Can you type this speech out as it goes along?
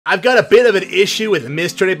I've got a bit of an issue with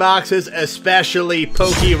mystery boxes, especially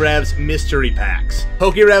PokeRev's Mystery Packs.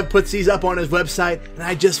 PokeRev puts these up on his website, and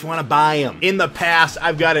I just want to buy them. In the past,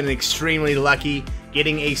 I've gotten extremely lucky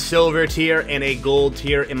getting a silver tier and a gold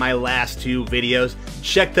tier in my last 2 videos.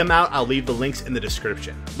 Check them out, I'll leave the links in the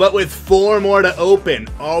description. But with 4 more to open,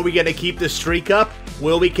 are we gonna keep the streak up?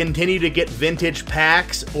 Will we continue to get vintage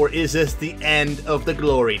packs, or is this the end of the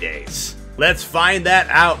glory days? Let's find that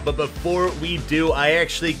out, but before we do, I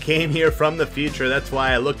actually came here from the future, that's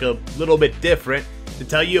why I look a little bit different, to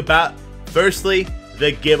tell you about, firstly,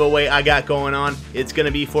 the giveaway I got going on. It's gonna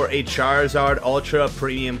be for a Charizard Ultra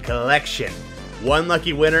Premium Collection. 1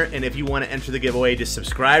 lucky winner, and if you want to enter the giveaway, just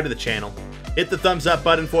subscribe to the channel. Hit the thumbs up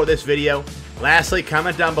button for this video. Lastly,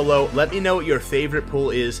 comment down below. Let me know what your favorite pull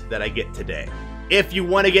is that I get today. If you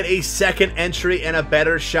want to get a second entry and a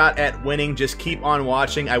better shot at winning, just keep on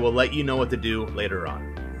watching. I will let you know what to do later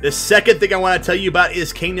on. The second thing I want to tell you about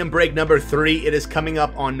is Kingdom Break number 3. It is coming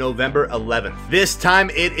up on November 11th. This time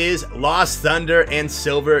it is Lost Thunder and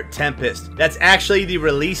Silver Tempest. That's actually the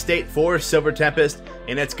release date for Silver Tempest,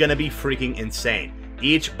 and it's going to be freaking insane.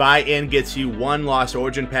 Each buy-in gets you 1 Lost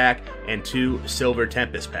Origin pack and 2 Silver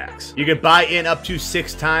Tempest packs. You can buy in up to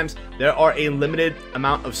 6 times. There are a limited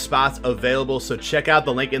amount of spots available, so check out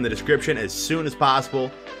the link in the description as soon as possible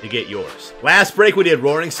to get yours. Last break we did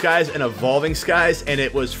Roaring Skies and Evolving Skies, and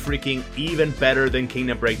it was freaking even better than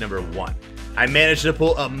Kingdom Break number 1. I managed to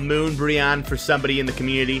pull a Moonbreon for somebody in the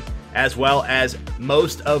community, as well as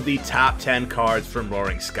most of the top 10 cards from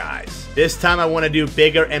Roaring Skies. This time I want to do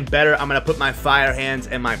bigger and better. I'm going to put my Fire Hands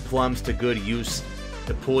and my Plums to good use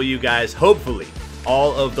to pull you guys, hopefully,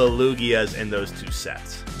 all of the Lugias in those 2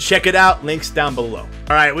 sets. Check it out, links down below.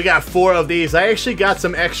 Alright, we got 4 of these. I actually got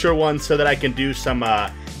some extra ones so that I can do some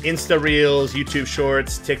Insta Reels, YouTube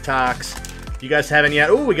Shorts, TikToks. If you guys haven't yet,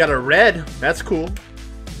 oh, we got a red. That's cool.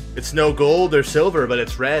 It's no gold or silver, but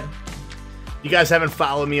it's red. You guys haven't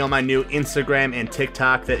followed me on my new Instagram and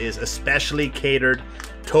TikTok that is especially catered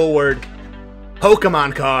toward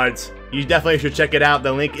Pokemon cards, you definitely should check it out.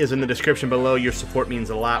 The link is in the description below. Your support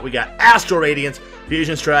means a lot. We got Astral Radiance,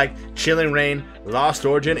 Fusion Strike, Chilling Reign, Lost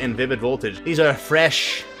Origin, and Vivid Voltage. These are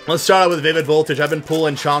fresh. Let's start out with Vivid Voltage. I've been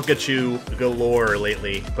pulling Chonkachu galore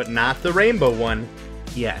lately, but not the rainbow one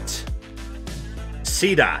yet.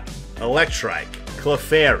 Seedot, Electrike,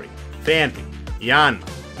 Clefairy, Phanpy, Yanma,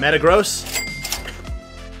 Metagross.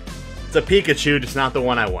 It's a Pikachu, just not the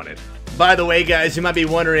one I wanted. By the way, guys, you might be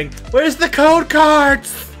wondering, where's the code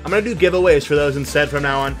cards? I'm going to do giveaways for those instead from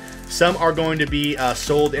now on. Some are going to be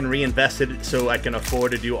sold and reinvested so I can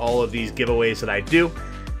afford to do all of these giveaways that I do,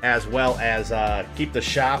 as well as keep the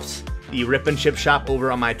shops, the Rip and Chip shop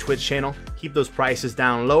over on my Twitch channel, keep those prices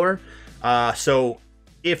down lower. So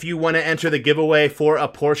if you want to enter the giveaway for a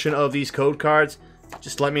portion of these code cards,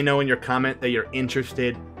 just let me know in your comment that you're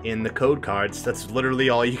interested in the code cards. That's literally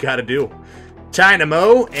all you gotta do.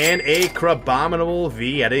 Dynamo and a Crabominable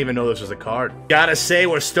V. I didn't even know this was a card. Gotta say,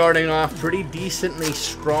 we're starting off pretty decently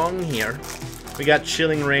strong here. We got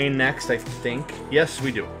Chilling Reign next, I think. Yes,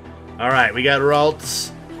 we do. Alright, we got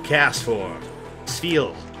Ralts, Castform,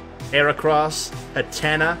 Steel, Heracross,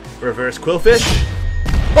 Hatena, Reverse Quillfish.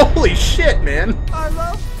 Holy shit, man! I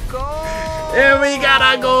love gold! And we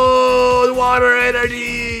got a gold water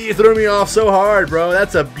energy! You threw me off so hard, bro.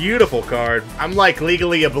 That's a beautiful card. I'm like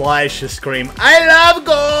legally obliged to scream, I love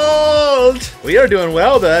gold! We are doing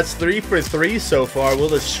well, though. That's 3 for 3 so far. Will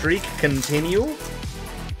the streak continue?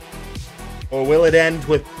 Or will it end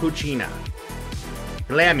with Puccina,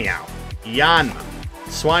 Glameow, Yanma,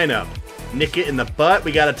 Swinub, Nick it in the butt?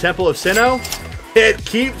 We got a Temple of Sinnoh. It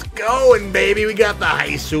keeps going, baby. We got the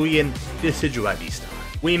Hisuian Decidueye-Beast.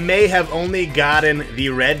 We may have only gotten the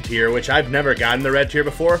red tier, which I've never gotten the red tier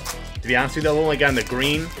before. To be honest with you, I've only gotten the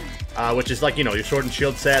green, which is like, you know, your Sword and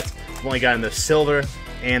Shield sets. I've only gotten the silver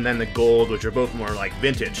and then the gold, which are both more like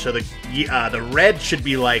vintage. So the red should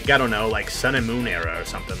be like, I don't know, like Sun and Moon era or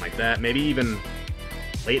something like that. Maybe even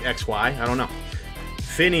late XY, I don't know.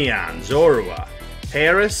 Finneon, Zorua,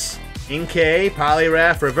 Paris, Inkay,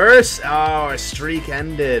 Poliwrath, Reverse. Oh, our streak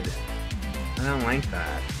ended. I don't like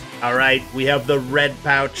that. Alright, we have the red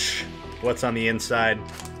pouch. What's on the inside?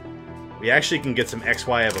 We actually can get some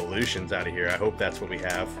XY evolutions out of here. I hope that's what we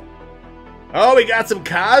have. Oh, we got some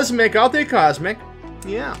Cosmic. I'll take Cosmic.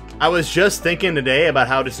 Yeah. I was just thinking today about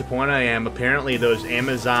how disappointed I am. Apparently those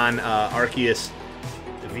Amazon Arceus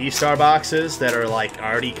V-Star boxes that are like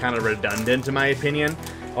already kind of redundant in my opinion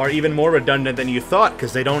are even more redundant than you thought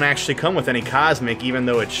because they don't actually come with any Cosmic even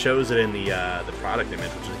though it shows it in the product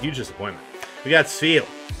image, which is a huge disappointment. We got Spheal,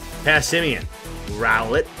 Passimian,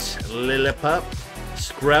 Rowlet, Lillipup,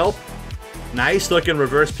 Skrelp, Nice looking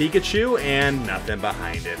reverse Pikachu and nothing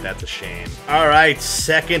behind it. That's a shame. All right,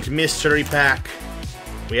 second mystery pack.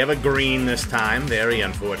 We have a green this time. Very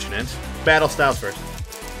unfortunate. Battle styles first.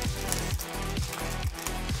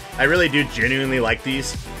 I really do genuinely like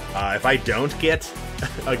these. If I don't get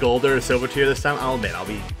a gold or a silver tier this time, I'll admit I'll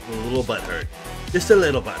be a little butthurt. Just a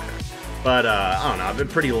little butthurt. But I don't know. I've been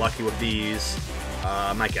pretty lucky with these.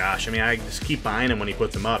 My gosh. I mean, I just keep buying them when he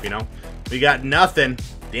puts them up, you know? We got nothing.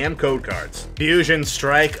 Damn code cards. Fusion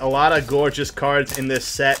Strike. A lot of gorgeous cards in this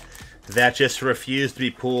set that just refuse to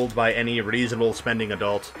be pulled by any reasonable spending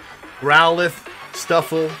adult. Growlithe,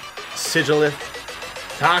 Stuffle, Sigilith,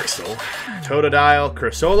 Toxel, Totodile,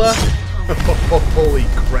 Cursola. Holy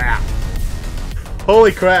crap.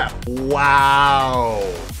 Holy crap. Wow.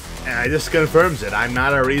 And this confirms it. I'm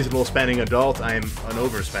not a reasonable spending adult. I'm an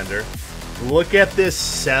overspender. Look at this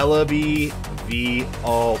Celebi V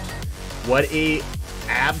Alt. What a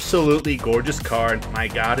absolutely gorgeous card. My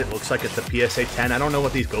god, it looks like it's a PSA 10. I don't know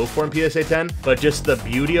what these go for in PSA 10, but just the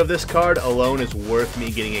beauty of this card alone is worth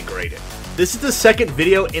me getting it graded. This is the second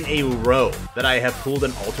video in a row that I have pulled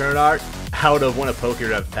an alternate art out of one of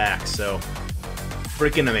PokeRev packs, so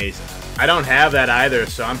freaking amazing. I don't have that either,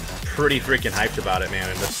 so I'm pretty freaking hyped about it, man.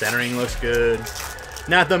 And the centering looks good.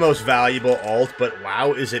 Not the most valuable alt, but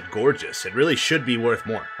wow, is it gorgeous. It really should be worth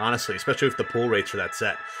more, honestly, especially with the pull rates for that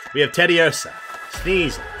set. We have Teddiursa,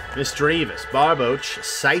 Sneasel, Misdreavus, Barboach,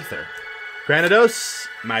 Scyther, Granados,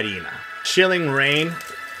 Mightyena. Chilling Rain.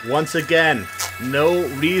 Once again, no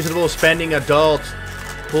reasonable spending adult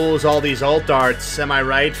pulls all these alt arts. Am I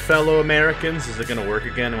right, fellow Americans? Is it going to work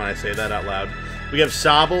again when I say that out loud? We have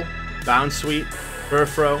Sobble, Bounsweet,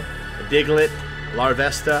 Furfrou, Diglett,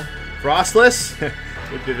 Larvesta, Frostless.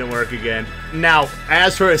 It didn't work again. Now,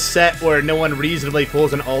 as for a set where no one reasonably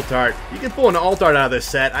pulls an alt art, you can pull an alt art out of this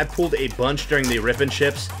set. I pulled a bunch during the Ribbon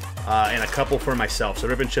Chips, and a couple for myself. So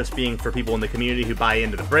Ribbon Chips being for people in the community who buy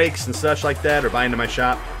into the breaks and such like that, or buy into my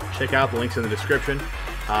shop. Check out the links in the description.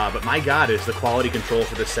 But my god, is the quality control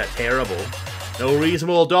for this set terrible. No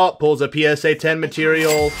reasonable adult pulls a PSA 10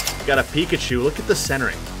 material. Got a Pikachu. Look at the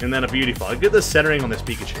centering. And then a Beautiful. Look at the centering on this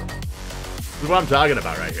Pikachu. This is what I'm talking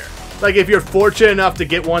about right here. Like, if you're fortunate enough to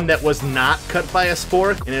get one that was not cut by a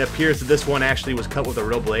spork, and it appears that this one actually was cut with a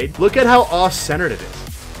real blade, look at how off-centered it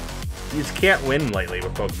is. You just can't win lately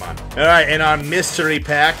with Pokemon. Alright, and our mystery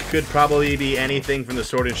pack could probably be anything from the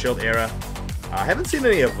Sword and Shield era. I haven't seen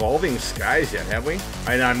any Evolving Skies yet, have we?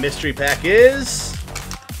 Alright, our mystery pack is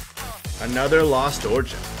another Lost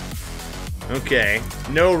Origin. Okay.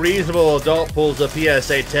 No reasonable adult pulls a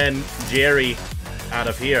PSA 10 Jerry out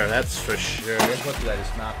of here, that's for sure. What did I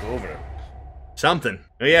just knock over? Something.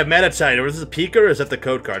 We have Meditite. Or is this a Pika or is that the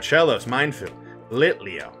code card? Shellos, Minefield,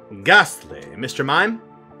 Litleo, Ghastly, Mr. Mime?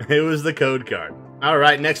 It was the code card.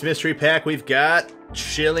 Alright, next mystery pack we've got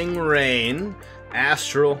Chilling Rain,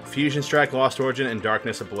 Astral, Fusion Strike, Lost Origin, and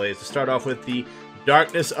Darkness Ablaze. To start off with the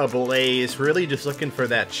Darkness Ablaze, really just looking for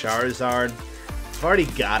that Charizard. I've already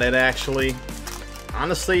got it actually.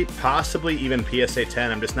 Honestly, possibly even PSA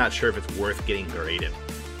 10. I'm just not sure if it's worth getting graded.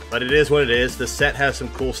 But it is what it is. The set has some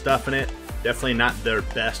cool stuff in it. Definitely not their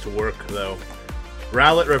best work, though.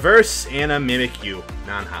 Rowlet Reverse and a Mimikyu,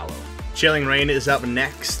 non-hollow. Chilling Rain is up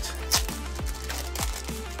next.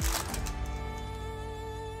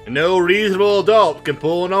 No reasonable adult can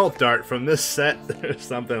pull an alt art from this set, or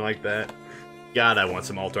something like that. God, I want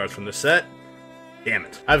some alt arts from this set. Damn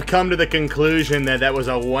it. I've come to the conclusion that that was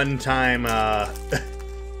a one-time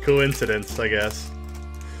coincidence, I guess.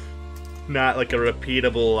 Not like a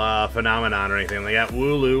repeatable phenomenon or anything. They got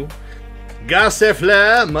Wooloo,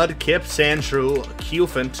 Gossifleur, Mudkip, Sandshrew,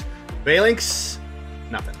 Cufant, Phalanx,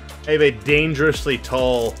 nothing. I have a dangerously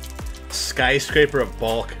tall skyscraper of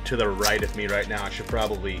bulk to the right of me right now. I should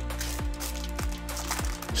probably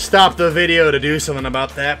stop the video to do something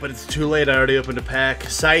about that, but it's too late. I already opened a pack.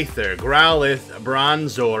 Scyther, Growlithe,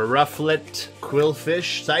 Bronzor, Rufflet,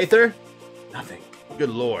 Quillfish, Scyther? Nothing. Good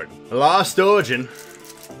lord. Lost Origin.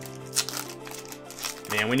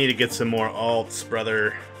 Man, we need to get some more alts,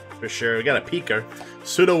 brother. For sure. We got a Pika.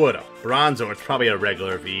 Sudowoodo. Bronzor. It's probably a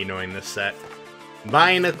regular V knowing this set.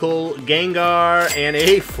 Binacle, Gengar, and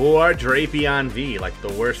a 4 Drapion V, like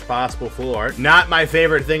the worst possible full art. Not my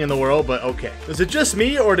favorite thing in the world, but okay. Is it just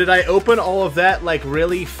me, or did I open all of that, like,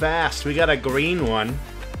 really fast? We got a green one.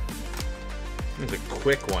 It was a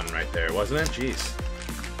quick one right there, wasn't it?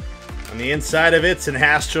 Jeez. On the inside of it's an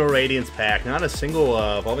Astral Radiance pack. Not a single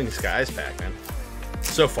Evolving Skies pack, man.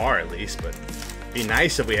 So far, at least, but it'd be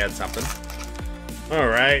nice if we had something.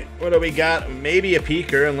 Alright, what do we got? Maybe a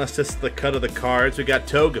Peeker, unless this is the cut of the cards. We got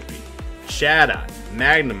Togepi, Shadow,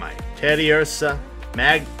 Magnemite, Teddiursa,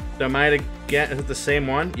 Magnemite again. Is it the same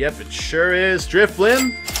one? Yep, it sure is.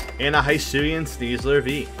 Drifblim and a Hisuian Sneasler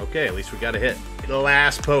V. Okay, at least we got a hit. The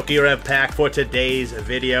last PokeRev pack for today's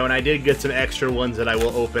video, and I did get some extra ones that I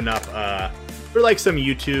will open up for like some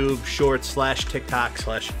YouTube shorts slash TikTok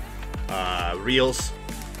slash reels,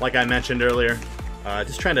 like I mentioned earlier.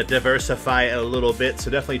 Just trying to diversify a little bit,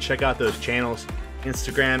 so definitely check out those channels,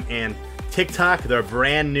 Instagram and TikTok. They're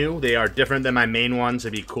brand new. They are different than my main ones.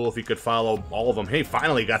 It'd be cool if you could follow all of them. Hey,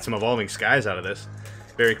 finally got some Evolving Skies out of this.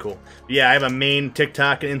 Very cool. But yeah, I have a main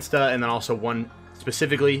TikTok and Insta, and then also one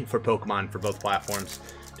specifically for Pokemon for both platforms.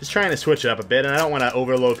 Just trying to switch it up a bit, and I don't want to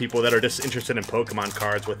overload people that are just interested in Pokemon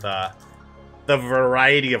cards with the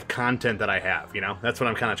variety of content that I have, you know? That's what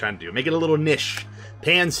I'm kind of trying to do. Make it a little niche.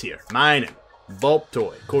 Pansear, Minun,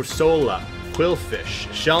 Volptoy, Corsola, Quillfish,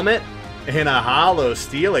 Shelmet, and a Hollow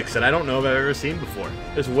Steelix that I don't know if I've ever seen before.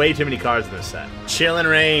 There's way too many cards in this set. Chillin'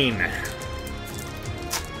 Rain.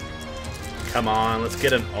 Come on, let's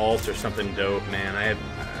get an alt or something dope, man. I have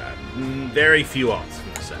very few alts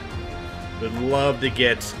in this set. Would love to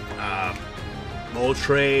get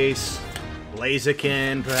Moltres,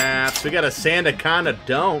 Blaziken, perhaps. We got a Sandaconda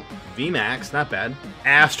Don't. VMAX, not bad.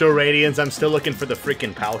 Astro Radiance, I'm still looking for the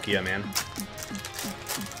freaking Palkia, man.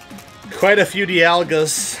 Quite a few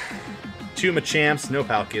Dialgas. 2 Machamps, no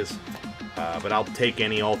Palkias. But I'll take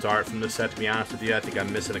any alt art from this set, to be honest with you. I think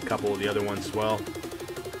I'm missing a couple of the other ones as well.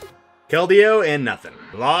 Keldeo and nothing.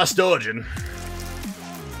 Lost Origin.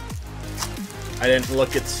 I didn't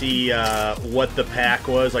look at see what the pack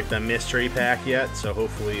was, like the mystery pack yet, so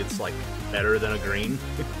hopefully it's like better than a green.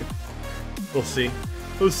 We'll see.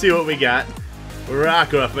 We'll see what we got.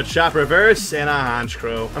 Rockruff, Machop Reverse, and a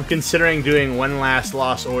Honchkrow. I'm considering doing one last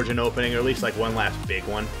Lost Origin opening, or at least like one last big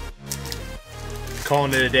one.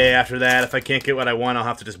 Calling it a day after that. If I can't get what I want, I'll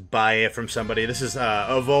have to just buy it from somebody. This is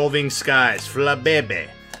Evolving Skies, Flabebe,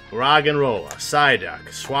 Roggenrola, Psyduck,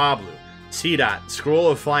 Swablu, Seedot, Scroll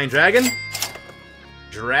of Flying Dragon,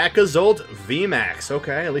 Dracozolt VMAX.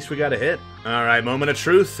 Okay, at least we got a hit. Alright, moment of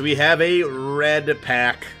truth. We have a red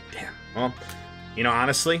pack. Damn. Well, you know,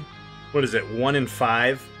 honestly, what is it? 1 in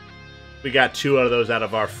 5. We got 2 out of those out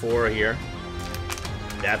of our 4 here.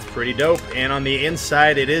 That's pretty dope. And on the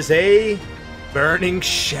inside, it is a Burning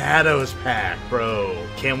Shadows pack, bro.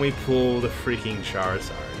 Can we pull the freaking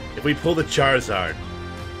Charizard? If we pull the Charizard,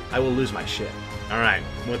 I will lose my shit. Alright,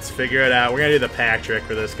 let's figure it out. We're gonna do the pack trick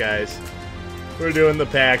for this, guys. We're doing the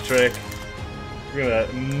pack trick. We're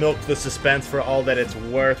gonna milk the suspense for all that it's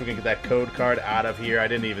worth. We're gonna get that code card out of here. I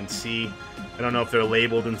didn't even see. I don't know if they're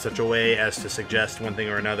labeled in such a way as to suggest one thing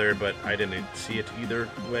or another, but I didn't see it either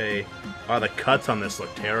way. Oh, the cuts on this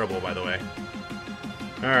look terrible, by the way.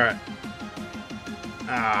 Alright.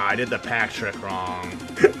 Ah, I did the pack trick wrong.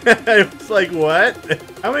 It's like, what?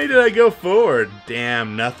 How many did I go forward?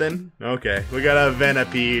 Damn, nothing? Okay, we got a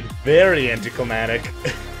Venipede. Very anticlimactic.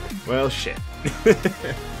 Well, shit.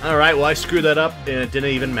 Alright, well, I screwed that up, and it didn't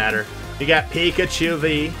even matter. We got Pikachu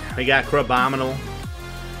V. We got Crabominal.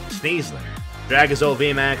 Sneasler. Dragozolt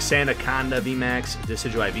VMAX. Sandaconda VMAX.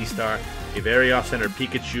 Decidueye V-Star. A very off-center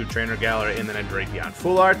Pikachu, Trainer Galar, and then a Drapion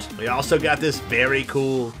Full Art. We also got this very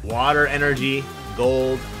cool Water Energy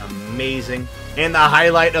Gold. Amazing. And the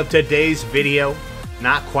highlight of today's video,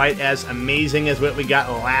 not quite as amazing as what we got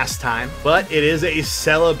last time, but it is a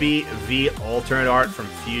Celebi V alternate art from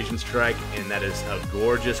Fusion Strike, and that is a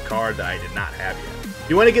gorgeous card that I did not have yet. If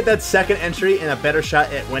you want to get that second entry and a better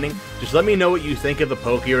shot at winning, just let me know what you think of the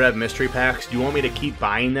PokeRev Mystery Packs. Do you want me to keep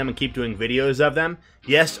buying them and keep doing videos of them?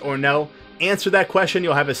 Yes or no? Answer that question,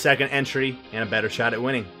 you'll have a second entry and a better shot at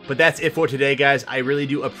winning. But that's it for today, guys. I really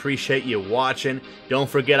do appreciate you watching. Don't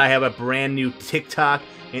forget, I have a brand new TikTok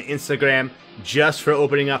and Instagram just for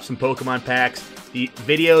opening up some Pokemon packs. The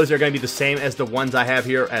videos are going to be the same as the ones I have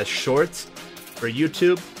here as shorts for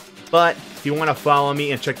YouTube. But if you want to follow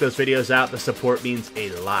me and check those videos out, the support means a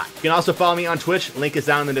lot. You can also follow me on Twitch. Link is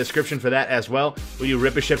down in the description for that as well. We do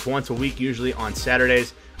Ripper Ships once a week, usually on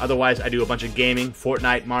Saturdays. Otherwise, I do a bunch of gaming,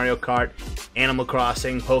 Fortnite, Mario Kart, Animal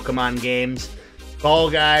Crossing, Pokemon games, Fall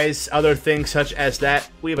Guys, other things such as that.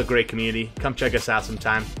 We have a great community. Come check us out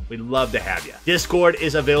sometime. We'd love to have you. Discord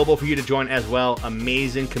is available for you to join as well.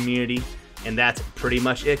 Amazing community. And that's pretty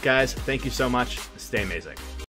much it, guys. Thank you so much. Stay amazing.